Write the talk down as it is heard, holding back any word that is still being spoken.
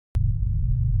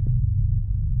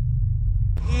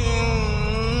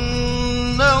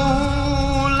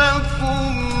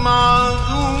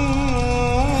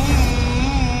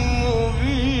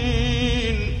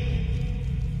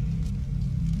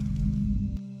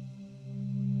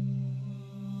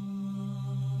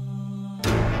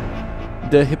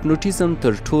د هیپنوټیزم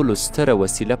تر ټولو ستره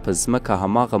وسیله په ځمکه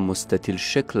هماغه مستطیل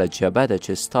شکله جبه ده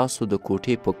چې ستاسو د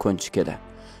کوټې په کونج کې ده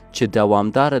چې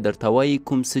دوامداره درته وایي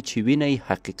کوم څه چې وینئ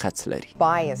حقیقت لري.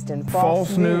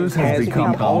 False news has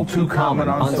become all too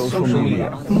common on social media.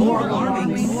 More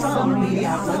alarming, some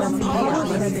media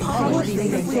outlets publish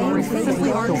things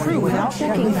that are true without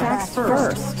checking facts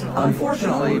first.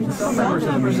 Unfortunately, some members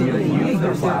of the media use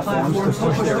their platforms to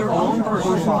push their own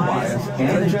personal bias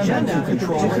and agenda to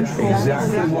control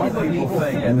exactly what people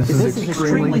think. And this is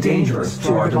extremely dangerous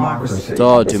to our democracy.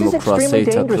 دا دیموکراسۍ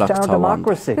ته کلک تاوان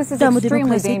ده. This is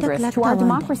extremely dangerous to our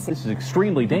democracy. This is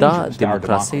extremely دا dangerous to our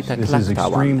دیموکراسۍ ته democracy. کلک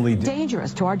تاوان ده.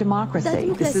 Dangerous to our democracy.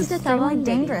 This is extremely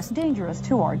dangerous. Dangerous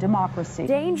to our democracy.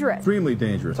 Dangerous. Extremely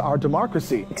dangerous to our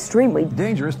democracy. Extremely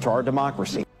Dangerous to our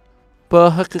democracy. په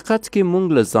حقیقت کې موږ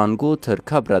له زانګو تر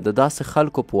کبره د داسې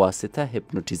خلکو په واسطه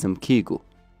هیپنوټیزم کیږو.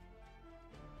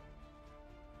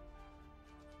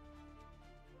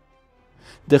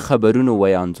 د خبرونو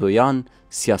ویاندویان،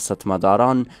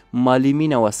 سیاستمداران،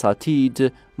 معلمین او اساتید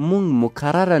موږ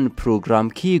مکررا پروګرام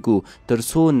کیږو تر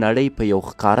څو نړۍ په یو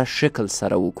ښکاره شکل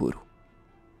سره وګورو.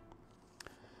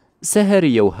 سحر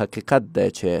یو حقیقت دی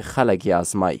چې خلک یې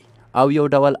ازمایي او یو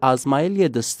ډول ازمایل یې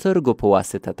د سترګو په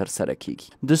واسطه ترسره کیږي.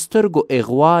 د سترګو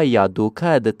اغوا یا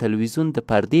دوکه د تلویزیون د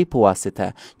پردې په واسطه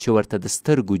چې ورته د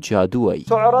سترګو جادو وایي.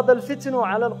 تعرض الفتن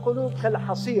على القلوب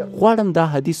كالحصير. غواړم دا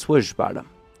حدیث وژباړم.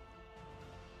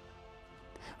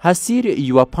 حصیر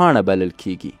یوه پاڼه بلل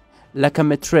کیږي لکه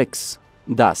مټریکس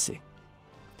داسې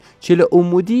چې له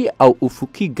عمودي او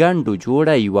افقي ګنډو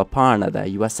جوړه یوه پاڼه ده،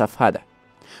 یوه صفحه ده.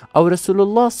 او رسول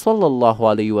الله صلی الله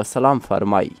علیه وسلم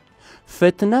فرمایي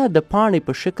فتنه د پاڼې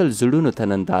په شکل زړونو ته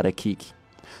ننداره کیږي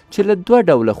چې له دوه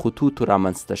ډوله خطوطو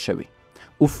رامنځته شوي،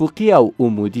 افقي او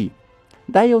عمودي.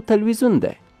 دا یو تلویزیون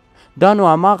دی، دا نو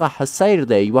هماغه حصیر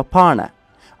دی، یوه پاڼه.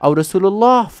 او رسول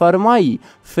الله فرمایي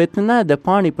فتنه د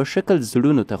پاڼې په شکل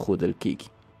زړونو ته ښودل کیږي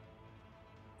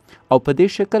او په دې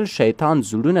شکل شیطان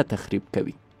زړونه تخریب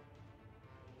کوي.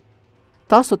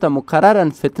 تاسو ته مکررا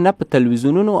فتنه په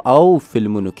تلویزیونونو او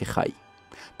فلمونو کې ښایي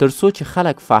تر څو چې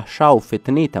خلک فحشا او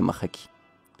فتنې ته مخه کړي.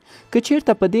 که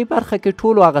چیرته په دې برخه کې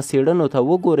ټولو هغه څېړنو ته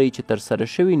وګورئ چې ترسره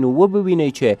شوي، نو وبوینئ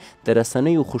چې د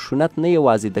رسنیو خشونت نه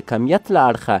یوازې د کمیت له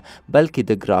اړخه بلکې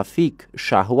د ګرافیک،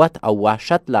 شهوت او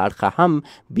وحشت له اړخه هم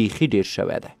بیخي ډیر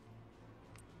شوی دی.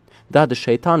 دا د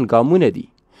شیطان ګامونه دي.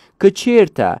 که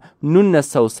چیرته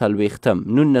 1940،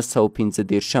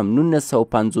 1945،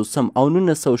 1950 او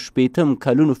 1960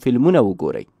 کلونو فلمونه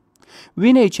وګورئ،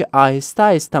 وینئ چې آهسته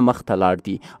آهسته مخته لاړ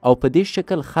دي او په دې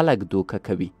شکل خلک دوکه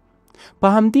کوي. په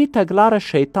همدې تګلاره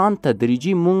شیطان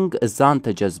تدریجي مونږ ځان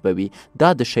ته جذبوي. دا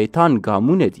د شیطان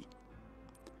ګامونه دي.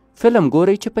 فلم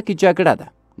ګورئ چې پکې جګړه ده،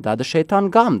 دا د شیطان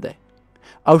ګام دی.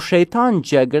 او شیطان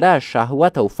جګړه،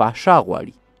 شهوت او فحشا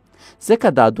غواړي، ځکه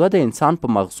دا دوه د انسان په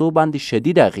مغزو باندې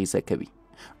شدید اغیزه کوي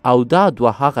او دا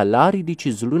دوه هغه لارې دي چې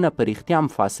زړونه په رښتیا هم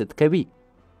فاسد کوي.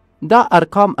 دا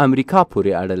ارقام امریکا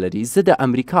پورې اړه لري. زه د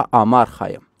امریکا آمار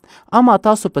ښایم، اما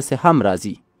تاسو پسې هم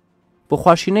راځي. په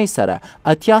خواشینۍ سره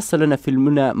 80%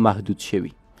 فلمونه محدود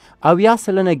شوي،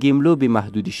 70% ګیم لوبې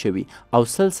محدودې شوي او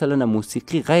 100%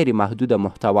 موسیقي غیر محدوده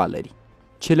محتوا لري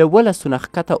چې له 12 نه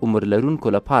ښکته عمر لرونکو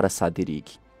لپاره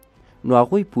صادریږي. نو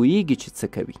هغوی پوهیږي چې څه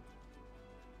کوي.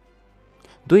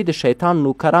 دوی د شیطان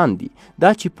نوکران دي. دا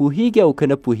چې پوهیږي او که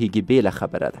نه پوهیږي بیله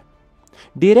خبره ده.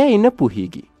 ډیری یې نه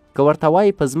پوهیږي. که ورته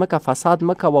وایي په ځمکه فساد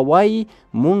مه کوه، وایي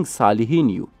مونږ صالحین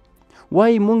یو،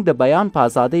 وایي مونږ د بیان په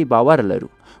ازادۍ باور لرو،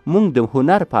 مونږ د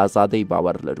هنر په ازادۍ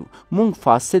باور لرو، مونږ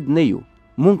فاسد نه یو،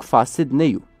 مونږ فاسد نه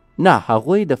یو. نه،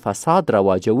 هغوی د فساد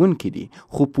رواجونکي دي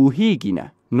خو پوهیږي نه.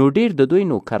 نو ډیر د دوی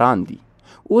نوکران دي.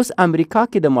 اوس امریکا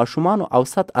کې د ماشومانو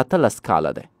اوسط 18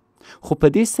 کاله ده، خو په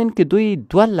دې سن کې دوی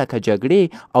 2,00,000 جګړې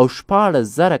او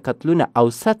 14,000 قتلونه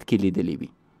اوسط کې لیدلی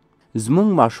وي. زموږ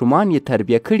ماشومان یې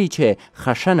تربیه کړي چې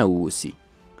خشنه واوسي.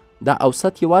 دا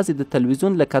اوسط یوازې د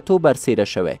تلویزیون له کتو برسیره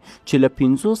شوی چې له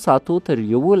 5 ساعتو تر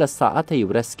 11 ساعته یې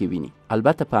ورځ کې ویني.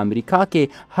 البته په امریکا کې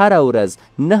هره ورځ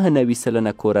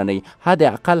 99% کورنۍ حد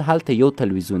اقل هلته یو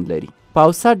تلویزیون لري. په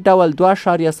اوسط ډول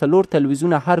 2.4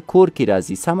 تلویزیونه هر کور کې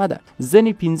راځي. سمه ده.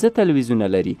 ځینې 5 تلویزیونه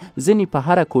لري، ځینې په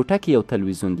هره کوټه کې یو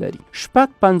تلویزیون لري.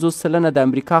 50% د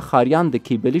امریکا ښاریان د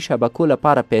کیبلي شبکو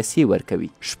لپاره پیسې ورکوي.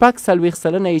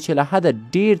 40% یې چې له حده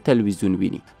ډیر تلویزیون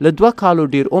ویني. له 2 کالو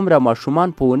ډیر عمره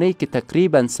ماشومان په اونۍ کې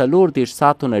تقریبا 40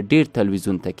 ساعتونه ډیر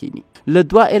تلویزیون ته کیني. له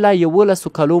 2 الی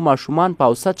 11 کالو ماشومان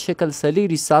په اوسط شکل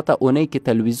 40 ساعته اونۍ کې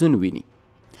تلویزیون ویني.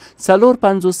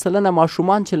 50%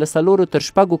 ماشومان چې له 4 تر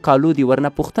 6 کالو دي ورنه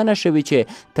پوښتنه شوې چې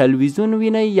تلویزیون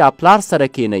وینئ یا پلار سره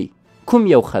کینئ، کوم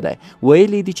یو ښه دی؟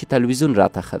 ویلی دي چې تلویزیون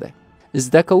راته ښه دی.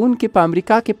 زده کوونکي په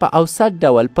امریکا کې په اوسط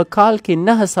ډول په کال کې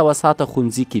 900 ساعته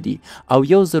ښوونځي کې دي او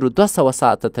 1200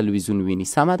 ساعته تلویزیون ویني.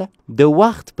 سمه ده؟ د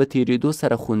وخت په تیریدو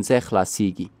سره ښوونځی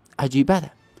خلاصیږي. عجیبه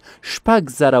ده.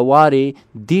 6,000 وارې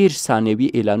 10 ثانیوي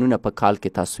اعلانونه په کال کې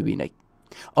تاسو وینئ.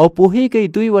 او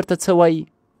پوهیږئ دوی ورته څه وایي؟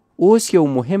 اوس یو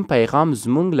مهم پیغام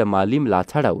زموږ له مالي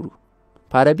ملاتړ اورو.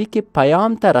 په عربي کې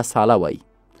پیام ته رساله وایي.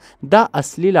 دا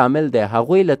اصلي لامل دی.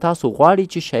 هغوی له تاسو غواړي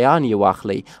چې شیان یې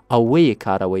واخلئ او ویې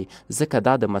کاروئ، ځکه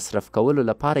دا د مصرف کولو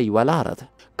لپاره یوه لاره ده.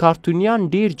 کارتونیان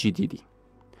ډیر جدي دي.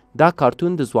 دا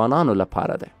کارتون د ځوانانو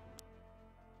لپاره ده.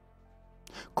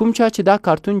 کوم چا چې دا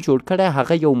کارتون جوړ کړی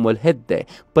هغه یو ملحد دی،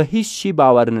 په هیڅ شي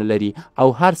باور نه لري او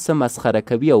هر څه مسخره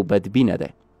کوي او بدبینه دی.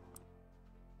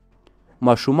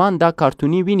 ماشومان دا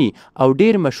کارتوني ویني او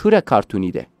ډیر مشهوره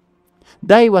کارتوني ده.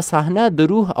 دا یوه صحنه د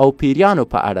روح او پیریانو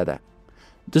په اړه ده.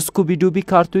 د سکوبي ډوبي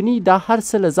کارتوني دا هر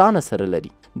څه له ځانه سره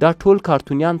لري. دا ټول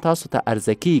کارتونیان تاسو ته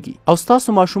عرضه کیږي او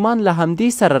ستاسو ماشومان له همدې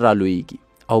سره رالویږي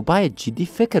او باید جدي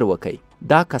فکر وکئ.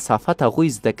 دا کثافت هغوی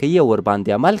زده کوي او ورباندې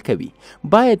عمل کوي.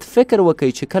 باید فکر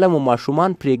وکئ چې کله مو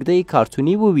ماشومان پرېږدئ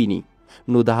کارتوني وویني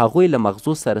نو د هغوی له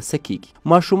مغزو سره څه کیږي.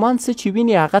 ماشومان څه چې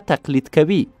ویني هغه تقلید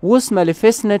کوي. اوس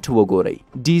ملیفیسنټ وګورئ.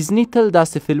 ډیزني تل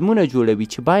داسې فلمونه جوړوي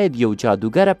چې باید یو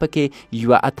جادوګره پکې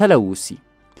یوه اتله اوسي.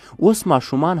 اوس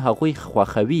ماشومان هغوی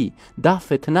خوښوي. دا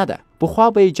فتنه ده. پخوا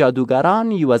به یې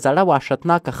جادوګران یوه زړه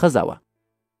وحشتناکه ښځه وه،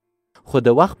 خو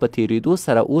د وخت په تیریدو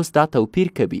سره اوس دا توپیر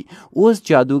کوي. اوس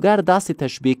جادوګر داسې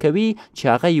تشبیه کوي چې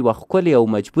هغه یوه ښکلې او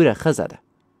مجبوره ښځه ده.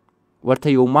 ورته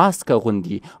یو ماسک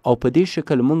اغوندي او په دې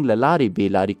شکل موږ له لارې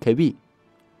بېلارې کوي.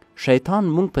 شیطان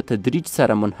موږ په تدریج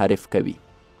سره منحرف کوي.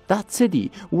 دا څه دي؟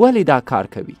 ولې دا کار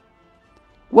کوي؟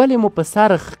 ولې مو په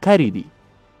سر ښکرې دي؟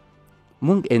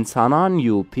 مونږ انسانان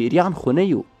یو، پیریان خو نه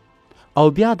یو. او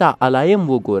بیا دا علایم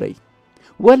وګورئ.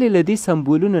 ولې له دې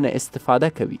سمبولونو نه استفاده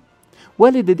کوي؟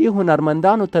 ولې د دې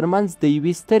هنرمندانو ترمنځ د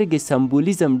یوې سترګې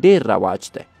سمبولیزم ډیر رواج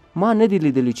دی؟ ما نه دی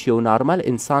لیدلی چې یو نارمل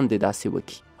انسان دې داسې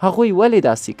وکړي. هغوی ولې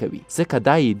داسې کوي؟ ځکه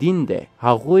دا یې دین دی.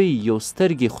 هغوی یو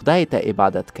سترګې خدای ته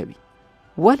عبادت کوي.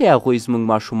 ولې هغوی زموږ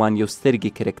ماشومان یو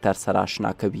سترګې کرکټر سره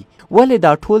اشنا کوي؟ ولې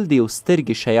دا ټول د یو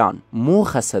سترګې شیان؟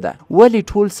 موخه څه ده؟ ولې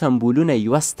ټول سمبولونه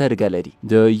یوه سترګه لري؟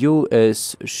 د US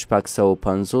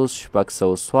 650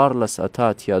 614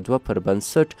 8882 پر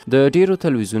بنسټ د ډیرو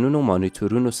تلویزیونونو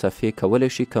مانیټورونو صفحې کولی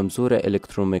شي کمزوره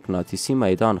الکترومقناطیسي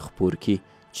میدان خپور کړي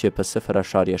چې په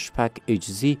 0.6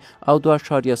 HZ او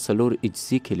 2.4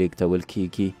 HZ کې لیږدول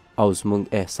کیږي او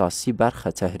زموږ احساسي برخه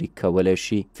تحریک کولی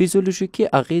شي. فیزیولوژیکي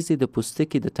اغیزې د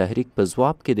پوستکي د تحریک په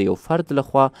ځواب کې د یو فرد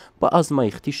لخوا په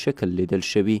ازمایښتي شکل لیدل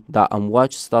شوي. دا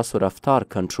امواج ستاسو رفتار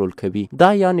کنټرول کوي.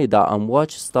 دا یعنې دا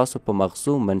امواج ستاسو په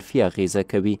مغزو منفي اغیزه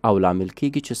کوي او لامل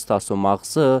کیږي چې ستاسو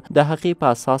مغزه د هغې په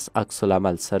اساس عکس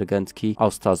العمل څرګند کړي او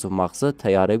ستاسو مغزه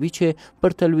تیاروي چې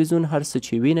پر تلویزیون هر څه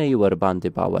چې وینئ ورباندې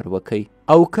باور وکئ.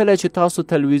 او کله چې تاسو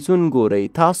تلویزیون ګورئ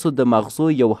تاسو د مغزو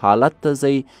یو حالت ته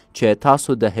ځئ چې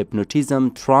تاسو د هیپنوټیزم،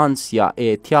 ترانس یا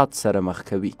اعتیاد سره مخ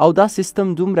کوي او دا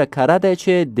سیستم دومره کره دی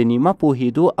چې د نیمه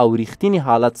پوهېدو او ریښتیني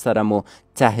حالت سره مو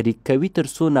تحریک کوي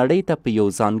تر څو نړۍ ته په یو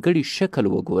ځانګړي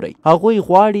شکل وګورئ. هغوی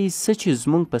غواړي څه چې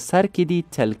زموږ په سر کې دي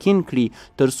تلقین کړي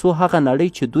تر څو هغه نړۍ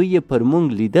چې دوی یې پر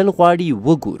موږ لیدل غواړي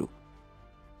وګورو.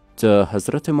 د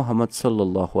حضرت محمد صلی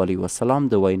الله علیه وسلم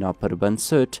د وینا پر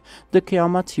بنسټ د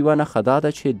قیامت یوه نښه دا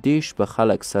ده چې دیش به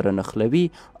خلک سره نښلوي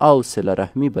او صله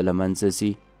رحمي به له منځه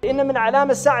ځي. إن من علام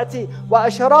الساعة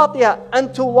وأشراطها أن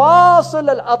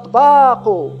تواصل الأطباق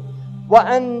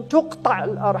وأن تقطع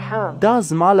الأرحام. دا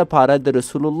زما لپاره د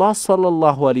رسول الله صلی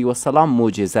الله علیه وسلم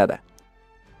معجزه ده.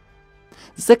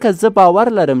 ځکه زه باور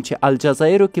لرم چې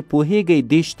الجزایرو کې پوهیږئ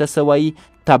دیش ته څه وایي؟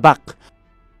 طبق.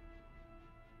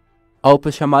 او په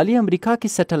شمالي امریکا کې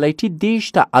سټلایټي دیش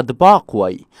ته اطباق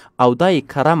وایي او دا یې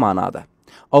کره معنا ده.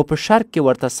 او په شرق کې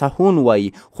ورته صحون وایي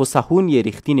خو صحون یې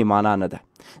رښتینې معنا نه ده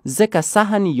ځکه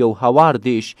صحن یو هوار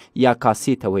دیش یا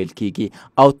کاسې ته ویل کیږي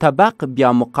او طبق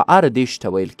بیا مقعر دیش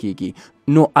ته ویل کیږي.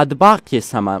 نو اطباق یې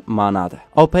سمه معنا ده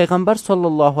او پیغمبر صلی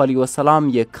الله علیه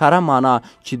وسلم یې کره معنا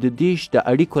چې د دیش د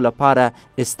اړیکو لپاره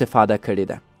استفاده کړې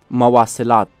ده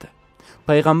مواصلات ده.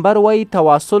 پیغمبر وایي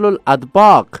تواصل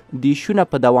الاطباق دیشونه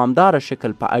په دوامداره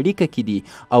شکل په اړیکه کې دي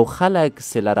او خلک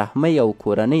صله رحمۍ او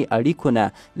کورنۍ اړیکو نه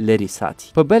لرې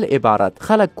ساتي. په بل عبارت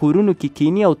خلک کورونو کې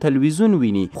کینی او تلویزیون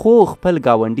ویني خو خپل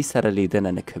ګاونډي سره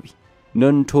لیدنه نه کوي.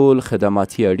 نن ټول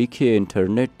خدماتي اړیکې،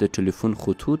 انټرنیټ، د ټلیفون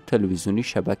خطوط، تلویزیوني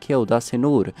شبکې او داسې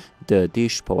نور د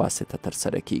دیش په واسطه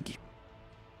ترسره کیږي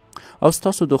او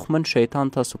ستاسو دښمن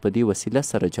شیطان تاسو په دې وسیله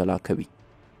سره جلا کوي.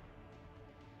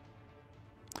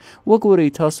 وګورئ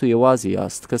تاسو یوازې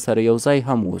یاست که سره یو ځای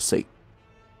هم اوسئ.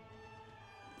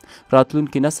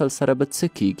 راتلونکي نسل سره به څه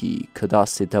کیږي که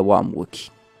داسې دوام وکړي.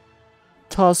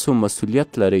 تاسو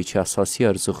مسؤلیت لرئ چې اساسي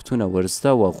ارزښتونه ورزده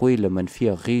او هغوی له منفي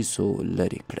اغیزو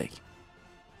لرې کړئ.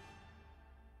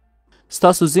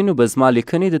 ستاسو ځینو به زما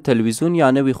لیکنې د تلویزیون یا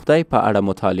نوي خدای په اړه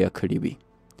مطالعه کړې وي.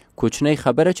 کوچنۍ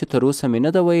خبره چې تر اوسه مې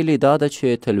نه ده ویلې دا ده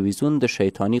چې تلویزیون د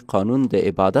شیطاني قانون د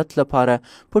عبادت لپاره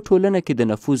په ټولنه کې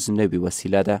د نفوذ نوې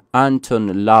وسیله ده.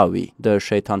 انټون لاوي د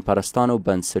شیطان پرستانو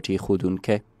بنسټ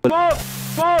ایښودونکی.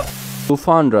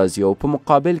 طوفان راځي او په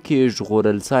مقابل کې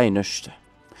ژغورل ځای نشته.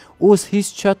 اوس هیڅ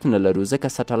چت نه لرو ځکه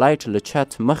سټلایټ له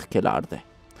چت مخکې لاړ دی.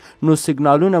 نو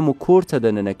سیګنالونه مو کور ته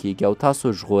دننه کیږي او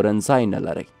تاسو ژغورنځای نه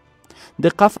لرئ.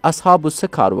 د قف اصحابو څه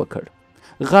کار وکړ؟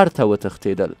 غر ته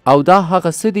وتښتېدل او دا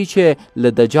هغه څه دي چې له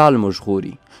دجال مو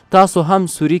ژغوري. تاسو هم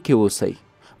سوري کې اوسئ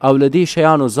او له دې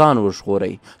شیانو ځان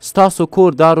وژغورئ. ستاسو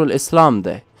کور دارالاسلام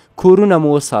دی. کورونه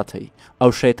مو وساتئ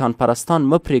او شیطان پرستان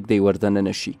مه پرېږدئ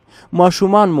وردننه شي.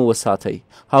 ماشومان مو وساتئ.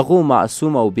 هغو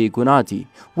معصوم او بېګناه دي.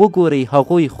 وګورئ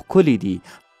هغوی ښکلي دي.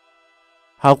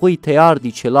 هغوی تیار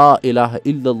دي چې لا اله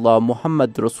الا الله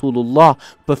محمد رسول الله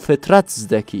په فطرت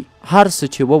زده کړي. هر څه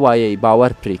چې ووایئ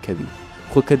باور پرې کوي.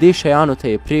 خو که دې شیانو ته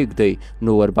یې پرېږدئ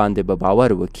نو ورباندې به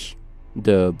باور وکړي. د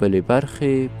بلې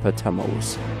برخې په تمه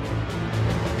اوسئ.